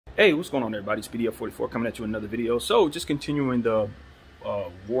Hey, what's going on, everybody? It's BDF44 coming at you with another video. So, just continuing the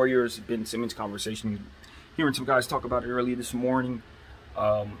Warriors Ben Simmons conversation. Hearing some guys talk about it earlier this morning,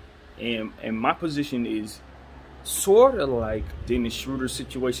 and my position is sort of like Dennis Schroeder's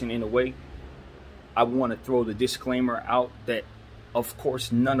situation in a way. I want to throw the disclaimer out that, of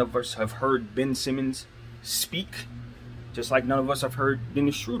course, none of us have heard Ben Simmons speak, just like none of us have heard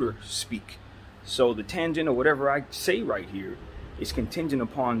Dennis Schroeder speak. So the tangent or whatever I say right here is contingent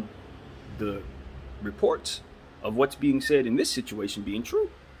upon the reports of what's being said in this situation being true.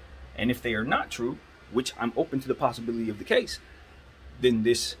 And if they are not true, which I'm open to the possibility of the case, then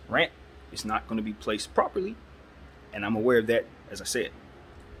this rant is not going to be placed properly. And I'm aware of that, as I said.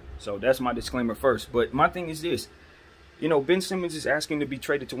 So that's my disclaimer first. But my thing is this. You know, Ben Simmons is asking to be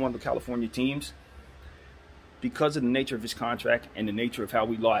traded to one of the California teams because of the nature of his contract and the nature of how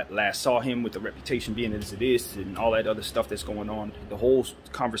we last saw him, with the reputation being as it is and all that other stuff that's going on. The whole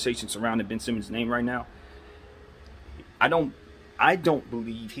conversation surrounding Ben Simmons' name right now. I don't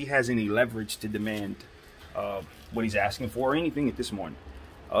believe he has any leverage to demand what he's asking for or anything at this moment,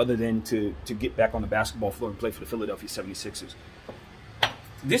 other than to get back on the basketball floor and play for the Philadelphia 76ers.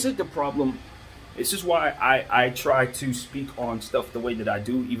 This is the problem. This is why I try to speak on stuff the way that I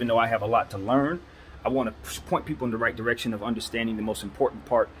do, even though I have a lot to learn. I want to point people in the right direction of understanding the most important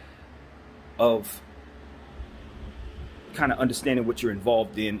part of kind of understanding what you're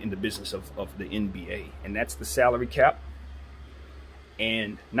involved in the business of the NBA. And that's the salary cap.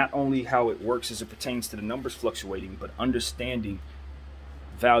 And not only how it works as it pertains to the numbers fluctuating, but understanding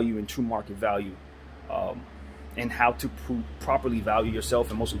value and true market value, and how to properly value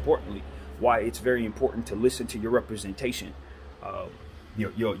yourself. And most importantly, why it's very important to listen to your representation.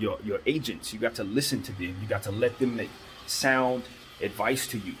 Your agents, you got to listen to them. You got to let them make sound advice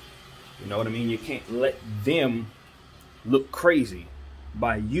to you. You know what I mean? You can't let them look crazy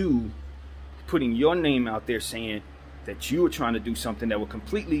by you putting your name out there saying that you are trying to do something that will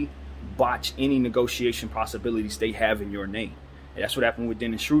completely botch any negotiation possibilities they have in your name. And that's what happened with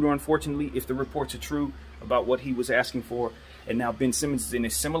Dennis Schroeder, unfortunately, if the reports are true about what he was asking for. And now Ben Simmons is in a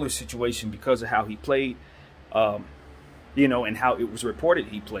similar situation because of how he played. You know, and how it was reported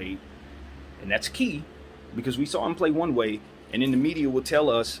he played. And that's key, because we saw him play one way, and then the media will tell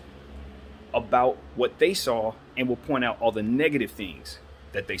us about what they saw and will point out all the negative things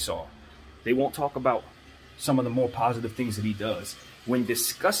that they saw. They won't talk about some of the more positive things that he does when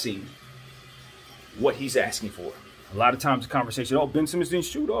discussing what he's asking for. A lot of times the conversation, oh, Ben Simmons didn't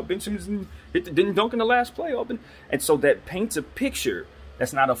shoot, oh, Ben Simmons didn't dunk in the last play, oh, and so that paints a picture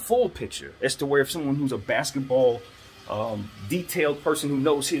that's not a full picture, as to where if someone who's a basketball detailed person who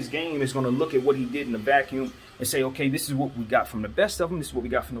knows his game is going to look at what he did in the vacuum and say, okay, this is what we got from the best of him, this is what we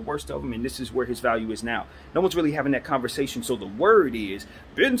got from the worst of him, and this is where his value is now. No one's really having that conversation. So the word is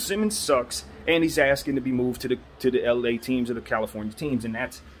Ben Simmons sucks, and he's asking to be moved to the LA teams or the California teams. And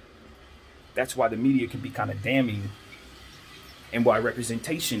that's why the media can be kind of damning, and why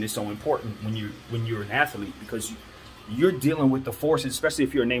representation is so important when you're an athlete, because you're dealing with the forces, especially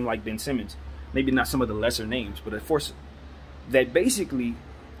if you're a name like Ben Simmons. Maybe not some of the lesser names, but a force that basically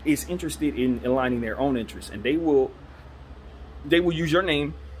is interested in aligning their own interests, and they will use your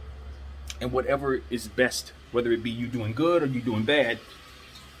name and whatever is best, whether it be you doing good or you doing bad,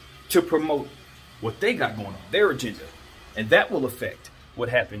 to promote what they got going on, their agenda, and that will affect what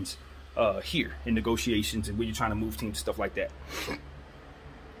happens here in negotiations and when you're trying to move teams, stuff like that.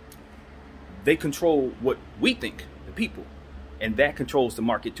 They control what we think, the people. And that controls the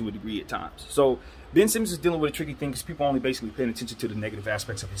market to a degree at times. So Ben Simmons is dealing with a tricky thing, because people only basically paying attention to the negative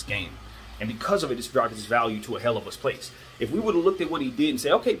aspects of his game. And because of it, it's driving his value to a hell of a place. If we would have looked at what he did and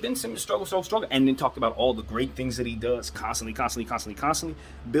said, okay, Ben Simmons struggles, and then talked about all the great things that he does constantly,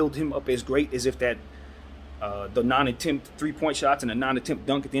 build him up as great as if that the non-attempt three-point shots and the non-attempt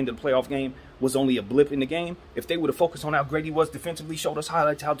dunk at the end of the playoff game was only a blip in the game. If they would have focused on how great he was defensively, showed us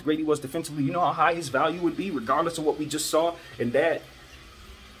highlights how great he was defensively, you know how high his value would be regardless of what we just saw. And that,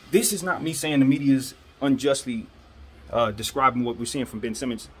 this is not me saying the media is unjustly describing what we're seeing from Ben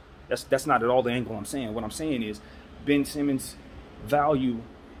Simmons. That's not at all the angle I'm saying. What I'm saying is Ben Simmons' value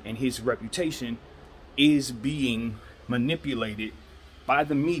and his reputation is being manipulated by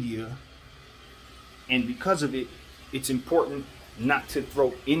the media. And because of it, it's important not to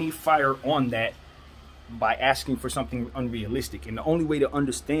throw any fire on that by asking for something unrealistic. And the only way to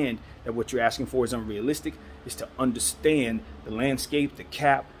understand that what you're asking for is unrealistic is to understand the landscape, the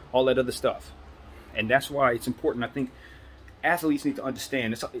cap, all that other stuff. And that's why it's important. I think athletes need to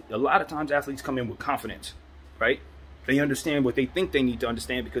understand. A lot of times athletes come in with confidence, right? They understand what they think they need to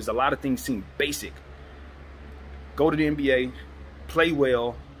understand because a lot of things seem basic. Go to the NBA, play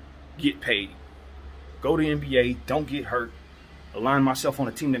well, get paid. Go to NBA, don't get hurt. Align myself on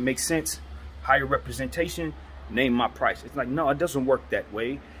a team that makes sense. Higher representation, name my price. It's like, no, it doesn't work that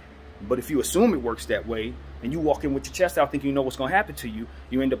way. But if you assume it works that way, and you walk in with your chest out thinking you know what's going to happen to you,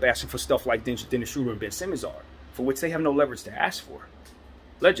 you end up asking for stuff like Dennis Schroeder and Ben Simmons are, for which they have no leverage to ask for,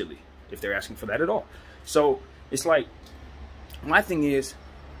 allegedly, if they're asking for that at all. So it's like, my thing is,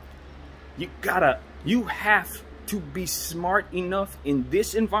 you have to be smart enough in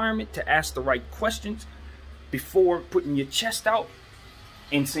this environment to ask the right questions before putting your chest out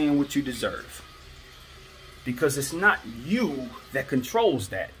and saying what you deserve. Because it's not you that controls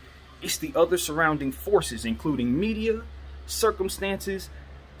that. It's the other surrounding forces, including media, circumstances,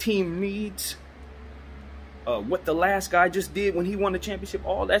 team needs, what the last guy just did when he won the championship.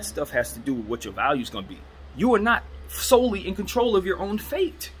 All that stuff has to do with what your value is going to be. You are not solely in control of your own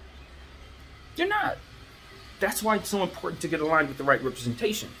fate. You're not. That's why it's so important to get aligned with the right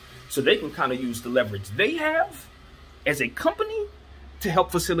representation, so they can kind of use the leverage they have as a company to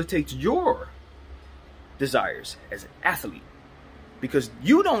help facilitate your desires as an athlete. Because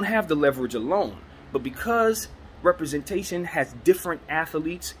you don't have the leverage alone, but because representation has different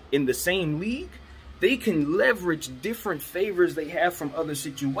athletes in the same league, they can leverage different favors they have from other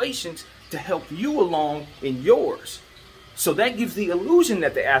situations to help you along in yours. So that gives the illusion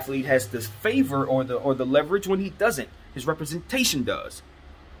that the athlete has this favor or the leverage when he doesn't. His representation does. Do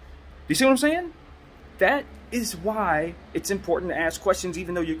you see what I'm saying? That is why it's important to ask questions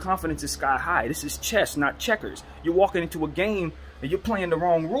even though your confidence is sky high. This is chess, not checkers. You're walking into a game and you're playing the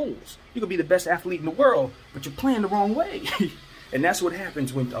wrong rules. You could be the best athlete in the world, but you're playing the wrong way. And that's what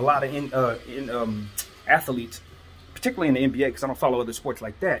happens when a lot of athletes, particularly in the NBA, because I don't follow other sports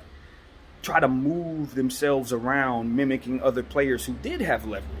like that, try to move themselves around mimicking other players who did have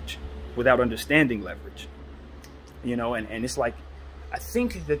leverage without understanding leverage. You know, and it's like, I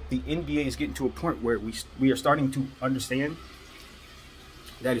think that the NBA is getting to a point where we are starting to understand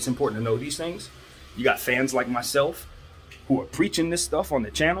that it's important to know these things. You got fans like myself who are preaching this stuff on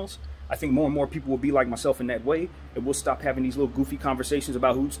the channels. I think more and more people will be like myself in that way, and we'll stop having these little goofy conversations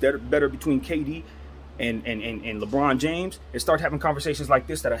about who's better between KD and LeBron James, and start having conversations like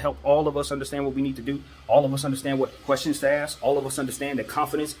this that'll help all of us understand what we need to do, all of us understand what questions to ask, all of us understand that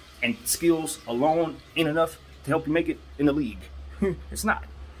confidence and skills alone ain't enough to help you make it in the league. It's not.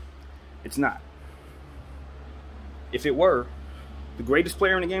 It's not. If it were, the greatest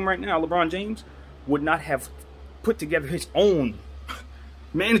player in the game right now, LeBron James, would not have put together his own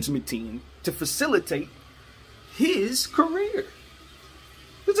management team to facilitate his career.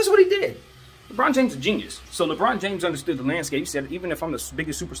 This is what he did. LeBron James is a genius. So LeBron James understood the landscape. He said, even if I'm the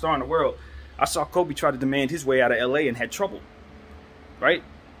biggest superstar in the world, I saw Kobe try to demand his way out of LA and had trouble. Right?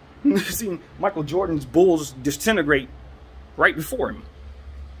 Seen Michael Jordan's Bulls disintegrate right before him.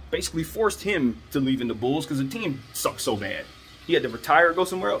 Basically forced him to leave in the Bulls because the team sucked so bad. He had to retire or go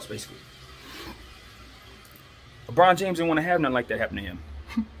somewhere else, basically. LeBron James didn't want to have nothing like that happen to him.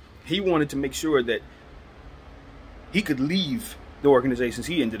 He wanted to make sure that he could leave the organizations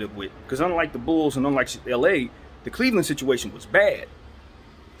he ended up with. Because unlike the Bulls and unlike LA, the Cleveland situation was bad.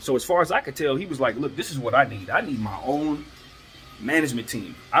 So as far as I could tell, he was like, look, this is what I need. I need my own management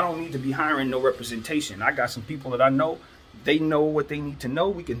team. I don't need to be hiring no representation. I got some people that I know. They know what they need to know.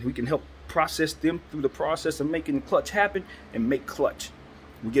 We can help process them through the process of making clutch happen and make clutch.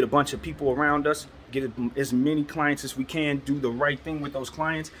 We get a bunch of people around us, get as many clients as we can, do the right thing with those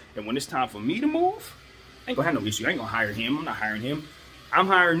clients. And when it's time for me to move, I ain't gonna have no issue. I ain't gonna hire him. I'm not hiring him. I'm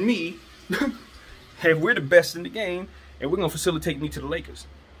hiring me. Hey, we're the best in the game, and we're gonna facilitate me to the Lakers.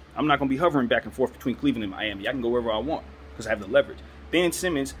 I'm not gonna be hovering back and forth between Cleveland and Miami. I can go wherever I want because I have the leverage. Ben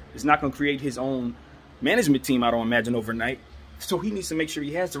Simmons is not gonna create his own management team, I don't imagine, overnight. So he needs to make sure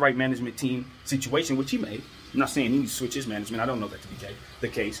he has the right management team situation, which he may. I'm not saying he needs to switch his management. I don't know that to be the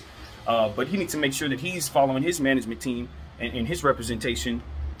case. But he needs to make sure that he's following his management team and his representation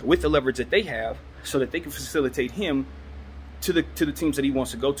with the leverage that they have so that they can facilitate him to the teams that he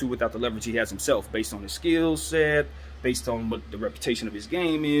wants to go to without the leverage he has himself, based on his skill set, based on what the reputation of his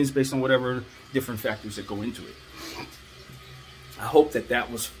game is, based on whatever different factors that go into it. I hope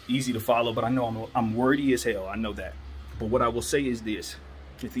that was easy to follow, but I know I'm wordy as hell. I know that. But what I will say is this.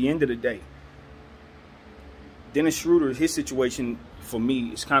 At the end of the day, Dennis Schroeder, his situation, for me,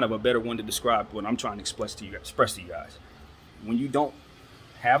 is kind of a better one to describe what I'm trying to express to you guys. When you don't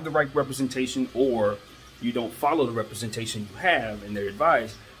have the right representation, or you don't follow the representation you have and their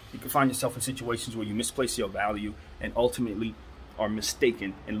advice, you can find yourself in situations where you misplace your value and ultimately are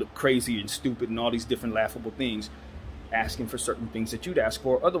mistaken and look crazy and stupid and all these different laughable things, asking for certain things that you'd ask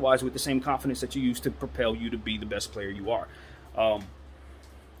for otherwise with the same confidence that you use to propel you to be the best player you are.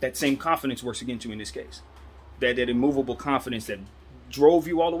 that same confidence works against you in this case. That immovable confidence that drove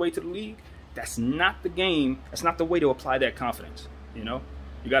you all the way to the league, that's not the game. That's not the way to apply that confidence. You know,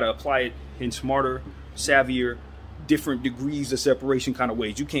 you got to apply it in smarter, savvier, different degrees of separation kind of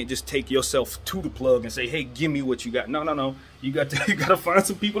ways. You can't just take yourself to the plug and say, hey, give me what you got. No. You got to find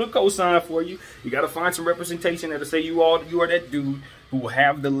some people to co-sign for you. You got to find some representation that'll say you are that dude who will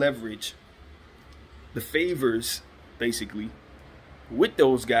have the leverage, the favors, basically, with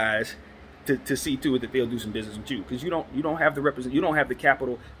those guys to see to it that they'll do some business with you, because you don't have the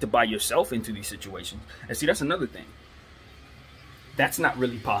capital to buy yourself into these situations. And see, that's another thing. That's not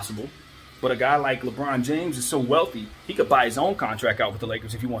really possible. But a guy like LeBron James is so wealthy, he could buy his own contract out with the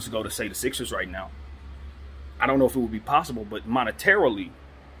Lakers if he wants to go to, say, the Sixers right now. I don't know if it would be possible, but monetarily,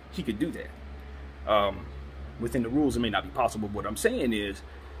 he could do that. Within the rules, it may not be possible. What I'm saying is,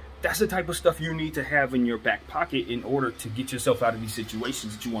 that's the type of stuff you need to have in your back pocket in order to get yourself out of these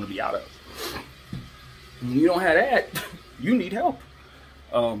situations that you want to be out of. When you don't have that, you need help.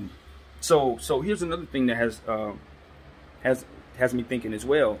 So here's another thing that has me thinking as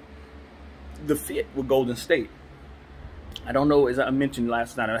well. The fit with Golden State. I don't know, as I mentioned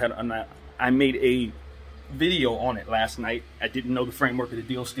last night, I made a video on it last night. I didn't know the framework of the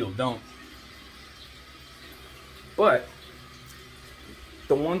deal, still don't. But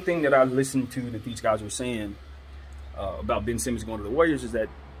the one thing that I listened to that these guys were saying about Ben Simmons going to the Warriors is that,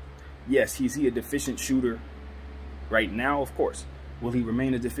 yes, is he a deficient shooter right now? Of course. Will he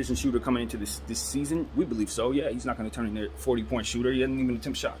remain a deficient shooter coming into this season? We believe so. Yeah, he's not going to turn into a 40-point shooter. He doesn't even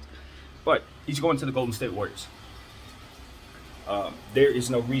attempt shots. But he's going to the Golden State Warriors. There is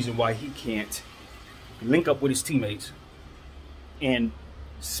no reason why he can't link up with his teammates and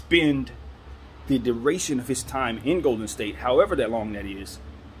spend the duration of his time in Golden State, however that long that is,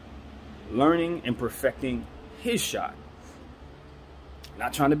 learning and perfecting his shot.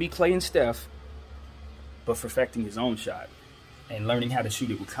 Not trying to be Clay and Steph, but perfecting his own shot and learning how to shoot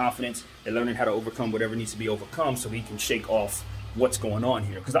it with confidence and learning how to overcome whatever needs to be overcome so he can shake off what's going on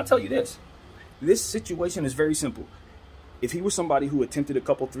here. Because I'll tell you this situation is very simple. If he was somebody who attempted a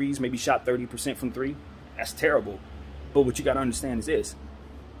couple threes, maybe shot 30% from three, that's terrible. But what you got to understand is this.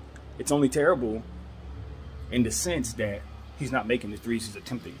 It's only terrible in the sense that he's not making the threes he's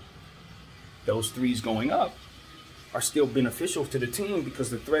attempting. Those threes going up are still beneficial to the team because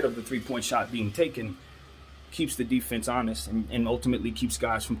the threat of the three-point shot being taken keeps the defense honest and ultimately keeps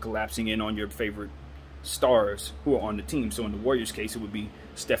guys from collapsing in on your favorite stars who are on the team. So in the Warriors case, it would be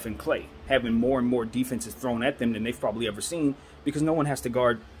Steph and Clay, having more and more defenses thrown at them than they've probably ever seen because no one has to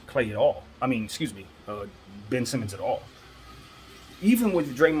guard Clay at all. Ben Simmons at all. Even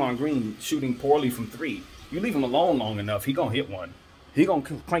with Draymond Green shooting poorly from three, you leave him alone long enough, he gonna hit one. He gonna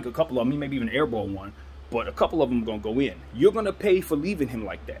clank a couple of them, he maybe even airball one, but a couple of them are gonna go in. You're gonna pay for leaving him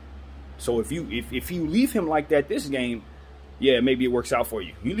like that. So if you leave him like that this game, yeah, maybe it works out for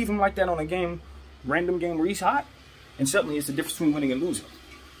you. You leave him like that on a random game where he's hot, and suddenly it's the difference between winning and losing.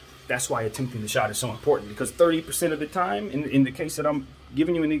 That's why attempting the shot is so important, because 30% of the time, in the case that I'm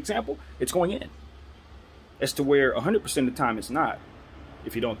giving you an example, it's going in. As to where 100% of the time it's not,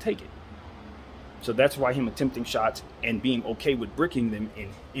 if you don't take it. So that's why him attempting shots and being okay with bricking them in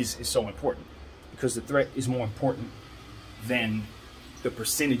is so important, because the threat is more important than the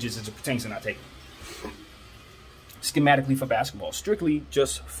percentages as it pertains to not taking. Schematically for basketball, strictly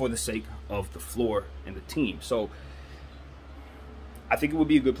just for the sake of the floor and the team. So I think it would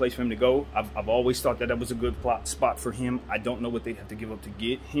be a good place for him to go. I've always thought that was a good spot for him. I don't know what they'd have to give up to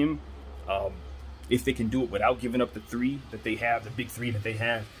get him. If they can do it without giving up the three that they have, the big three that they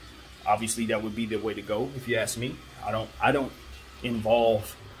have, obviously that would be the way to go, if you ask me. I don't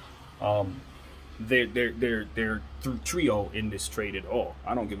involve their trio in this trade at all.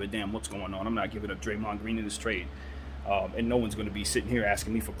 I don't give a damn what's going on. I'm not giving up Draymond Green in this trade. And no one's going to be sitting here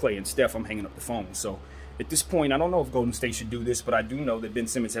asking me for Clay and Steph. I'm hanging up the phone. So at this point, I don't know if Golden State should do this, but I do know that Ben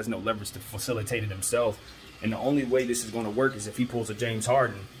Simmons has no leverage to facilitate it himself. And the only way this is going to work is if he pulls a James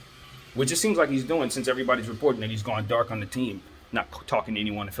Harden, which it seems like he's doing since everybody's reporting that he's gone dark on the team, not talking to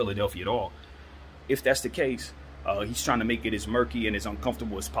anyone in Philadelphia at all. If that's the case, he's trying to make it as murky and as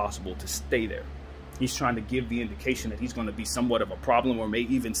uncomfortable as possible to stay there. He's trying to give the indication that he's going to be somewhat of a problem or may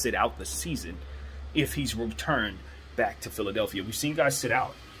even sit out the season if he's returned back to Philadelphia. We've seen guys sit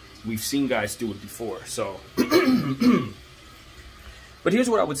out. We've seen guys do it before. So, but here's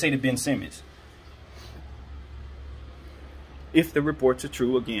what I would say to Ben Simmons. If the reports are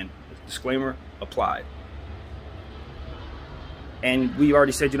true, again, disclaimer applied. And we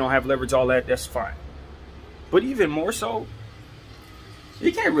already said you don't have leverage, all that, that's fine. But even more so,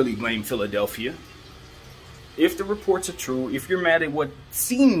 you can't really blame Philadelphia if the reports are true, if you're mad at what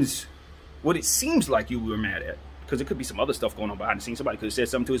it seems like you were mad at, because there could be some other stuff going on behind the scenes. Somebody could have said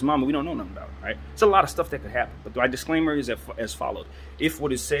something to his mama we don't know nothing about, right? It's a lot of stuff that could happen. But my disclaimer is as followed. If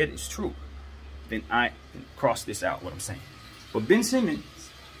what is said is true, then I can cross this out, what I'm saying. But Ben Simmons,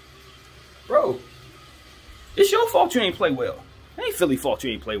 bro, it's your fault you ain't play well. It ain't Philly's fault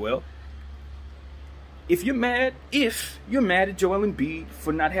you ain't play well. If you're mad at Joel Embiid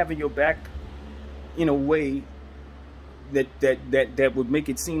for not having your back in a way that would make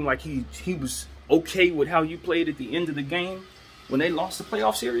it seem like he was okay with how you played at the end of the game when they lost the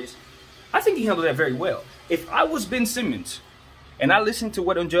playoff series, I think he handled that very well. If I was Ben Simmons and I listened to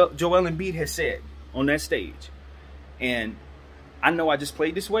what Joel Embiid has said on that stage, and I know I just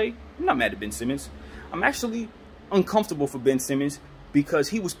played this way, I'm not mad at Ben Simmons. I'm actually uncomfortable for Ben Simmons because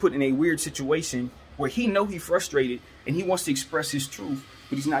he was put in a weird situation where he know he's frustrated and he wants to express his truth,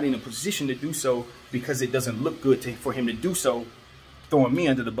 but he's not in a position to do so because it doesn't look good for him to do so, throwing me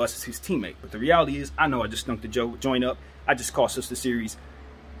under the bus as his teammate. But the reality is, I know I just stunk the joint up. I just cost us the series.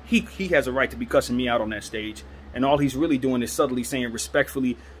 He has a right to be cussing me out on that stage. And all he's really doing is subtly saying,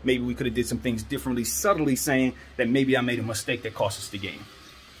 respectfully, maybe we could have did some things differently, subtly saying that maybe I made a mistake that cost us the game.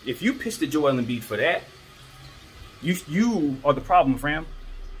 If you pissed at Joel Embiid for that, you are the problem, fam.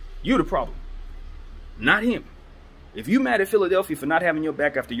 You're the problem, not him. If you mad at Philadelphia for not having your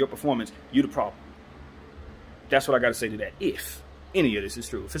back after your performance, you're the problem. That's what I got to say to that. If any of this is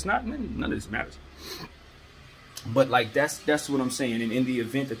true. If it's not, none of this matters. But like that's what I'm saying. And in the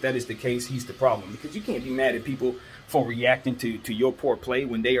event that is the case, he's the problem. Because you can't be mad at people for reacting to your poor play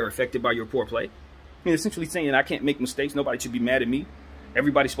when they are affected by your poor play. I mean, essentially saying I can't make mistakes. Nobody should be mad at me.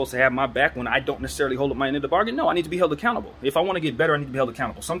 Everybody's supposed to have my back when I don't necessarily hold up my end of the bargain. No, I need to be held accountable. If I want to get better, I need to be held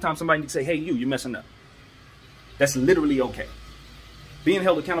accountable. Sometimes somebody needs to say, hey, you're messing up. That's literally okay. Being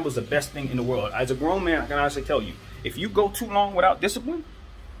held accountable is the best thing in the world. As a grown man, I can honestly tell you, if you go too long without discipline,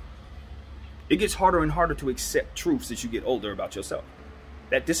 it gets harder and harder to accept truths as you get older about yourself.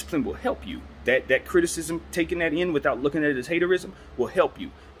 That discipline will help you. That criticism, taking that in without looking at it as haterism, will help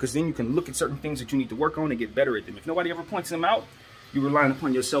you. Because then you can look at certain things that you need to work on and get better at them. If nobody ever points them out, you're relying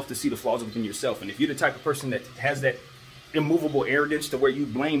upon yourself to see the flaws within yourself. And if you're the type of person that has that immovable arrogance to where you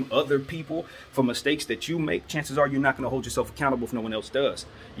blame other people for mistakes that you make, chances are you're not going to hold yourself accountable if no one else does.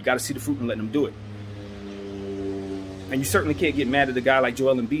 You got to see the fruit and let them do it. And you certainly can't get mad at a guy like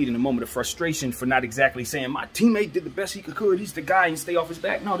Joel Embiid in a moment of frustration for not exactly saying, my teammate did the best he could. He's the guy and stay off his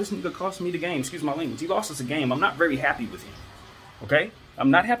back. No, this nigga cost me the game. Excuse my language. He lost us a game. I'm not very happy with him. Okay?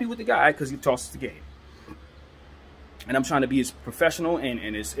 I'm not happy with the guy because he tossed us the game. And I'm trying to be as professional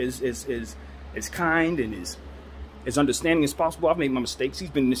and as kind and as understanding as possible. I've made my mistakes. He's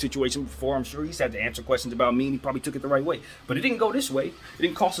been in this situation before. I'm sure he's had to answer questions about me, and he probably took it the right way. But it didn't go this way. It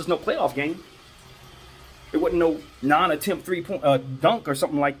didn't cost us no playoff game. It wasn't no non-attempt three-point dunk or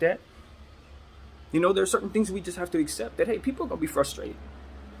something like that. You know, there are certain things we just have to accept that, hey, people are going to be frustrated.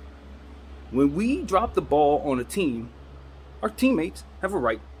 When we drop the ball on a team, our teammates have a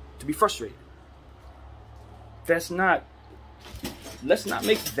right to be frustrated. Let's not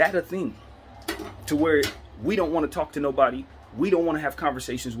make that a thing to where we don't want to talk to nobody. We don't want to have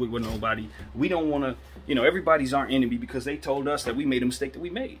conversations with nobody. We don't want to, you know, everybody's our enemy because they told us that we made a mistake that we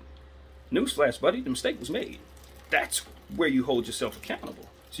made. Newsflash, buddy, the mistake was made. That's where you hold yourself accountable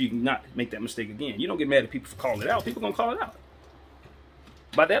so you can not make that mistake again. You don't get mad at people for calling it out. People going to call it out.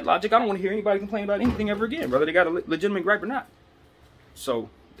 By that logic, I don't want to hear anybody complain about anything ever again, whether they got a legitimate gripe or not. So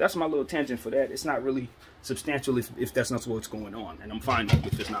that's my little tangent for that. It's not really substantial if that's not what's going on. And I'm fine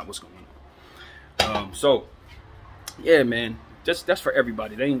if it's not what's going on. So, yeah, man, that's for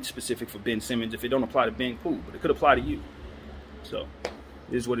everybody. That ain't specific for Ben Simmons. If it don't apply to Ben, cool, but it could apply to you. So,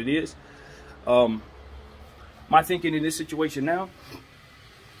 it is what it is. My thinking in this situation now,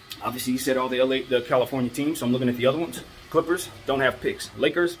 obviously you said all the California teams, so I'm looking at the other ones. Clippers don't have picks.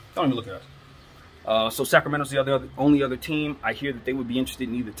 Lakers, don't even look at us. So Sacramento's the only other team. I hear that they would be interested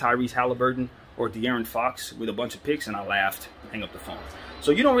in either Tyrese Halliburton or De'Aaron Fox with a bunch of picks, and I laughed. Hang up the phone.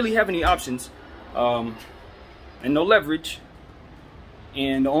 So you don't really have any options and no leverage.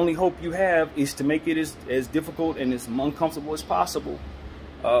 And the only hope you have is to make it as difficult and as uncomfortable as possible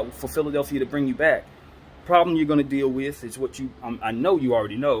for Philadelphia to bring you back. Problem you're going to deal with is what I know you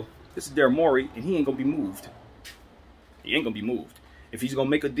already know. This is Daryl Morey, and he ain't going to be moved. He ain't going to be moved. If he's going to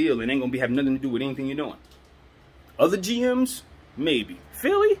make a deal, it ain't going to have nothing to do with anything you're doing. Other GMs, maybe.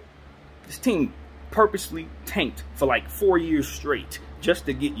 Philly, this team purposely tanked for like 4 years straight just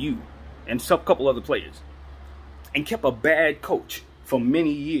to get you and a couple other players. And kept a bad coach for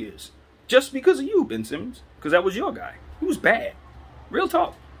many years just because of you, Ben Simmons, because that was your guy. He was bad. Real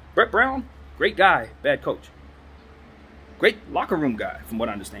talk. Brett Brown, great guy, bad coach. Great locker room guy, from what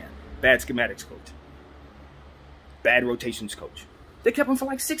I understand. Bad schematics coach. Bad rotations coach. They kept him for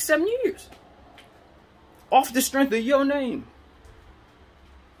like 6-7 years. Off the strength of your name.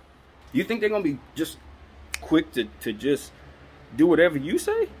 You think they're going to be just quick to just do whatever you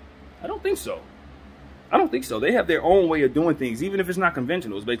say? I don't think so. I don't think so. They have their own way of doing things, even if it's not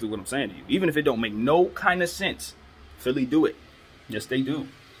conventional, is basically what I'm saying to you. Even if it don't make no kind of sense, Philly do it. Yes, they do.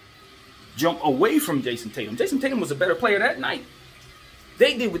 Jump away from Jason Tatum. Jason Tatum was a better player that night.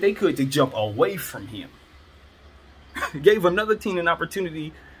 They did what they could to jump away from him. Gave another team an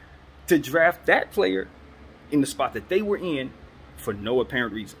opportunity to draft that player in the spot that they were in for no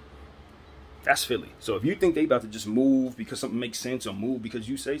apparent reason. That's Philly. So if you think they about to just move because something makes sense or move because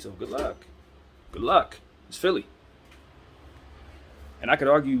you say so, good luck. Good luck. It's Philly. And I could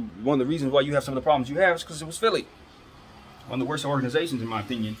argue one of the reasons why you have some of the problems you have is because it was Philly. One of the worst organizations, in my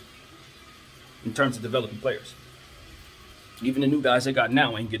opinion, in terms of developing players. Even the new guys they got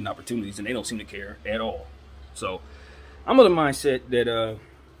now ain't getting opportunities, and they don't seem to care at all. So I'm of the mindset that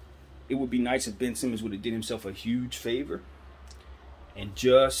it would be nice if Ben Simmons would have did himself a huge favor and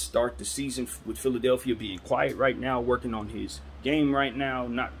just start the season with Philadelphia being quiet right now, working on his game right now,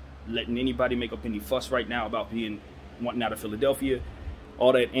 not letting anybody make up any fuss right now about wanting out of Philadelphia.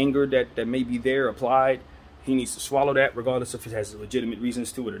 All that anger that may be there applied, he needs to swallow that regardless if it has legitimate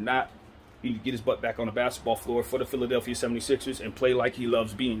reasons to it or not. He needs to get his butt back on the basketball floor for the Philadelphia 76ers and play like he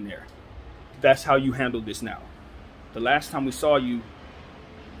loves being there. That's how you handle this now. The last time we saw you,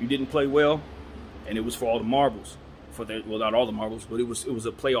 you didn't play well, and it was for all the marbles. Well, not all the marbles, but it was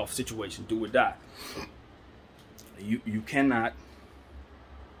a playoff situation, do or die. You cannot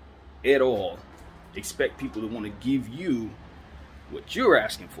at all expect people to want to give you what you're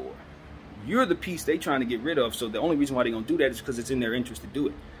asking for. You're the piece they trying to get rid of, so the only reason why they're gonna do that is because it's in their interest to do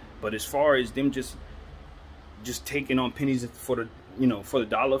it. But as far as them just taking on pennies for the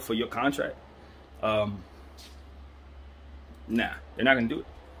dollar for your contract, nah, they're not gonna do it.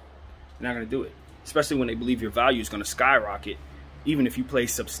 They're not gonna do it, especially when they believe your value is gonna skyrocket, even if you play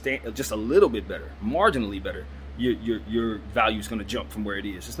just a little bit better, marginally better. Your value is gonna jump from where it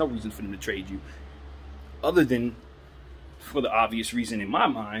is. There's no reason for them to trade you, other than for the obvious reason in my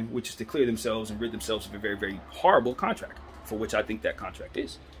mind, which is to clear themselves and rid themselves of a very, very horrible contract, for which I think that contract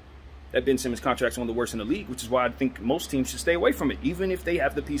is. That Ben Simmons contract is one of the worst in the league, which is why I think most teams should stay away from it, even if they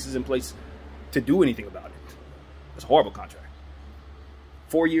have the pieces in place to do anything about it. It's a horrible contract.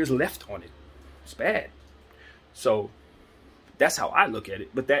 4 years left on it. It's bad. So that's how I look at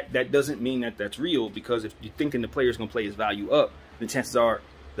it. But that doesn't mean that that's real, because if you're thinking the player's going to play his value up, then chances are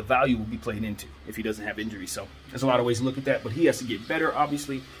the value will be played into if he doesn't have injuries. So there's a lot of ways to look at that, but he has to get better,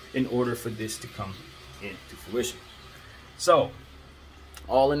 obviously, in order for this to come into fruition. So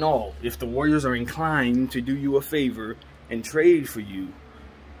all in all, if the Warriors are inclined to do you a favor and trade for you,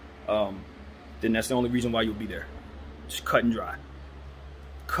 then that's the only reason why you'll be there. Just cut and dry.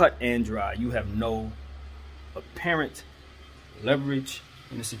 Cut and dry. You have no apparent leverage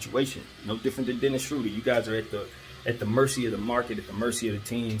in the situation. No different than Dennis Schroeder. You guys are at the mercy of the market, at the mercy of the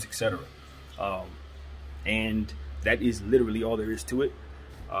teams, etc. And that is literally all there is to it.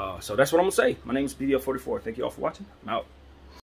 So that's what I'm gonna say. My name is BDL44. Thank you all for watching. I'm out.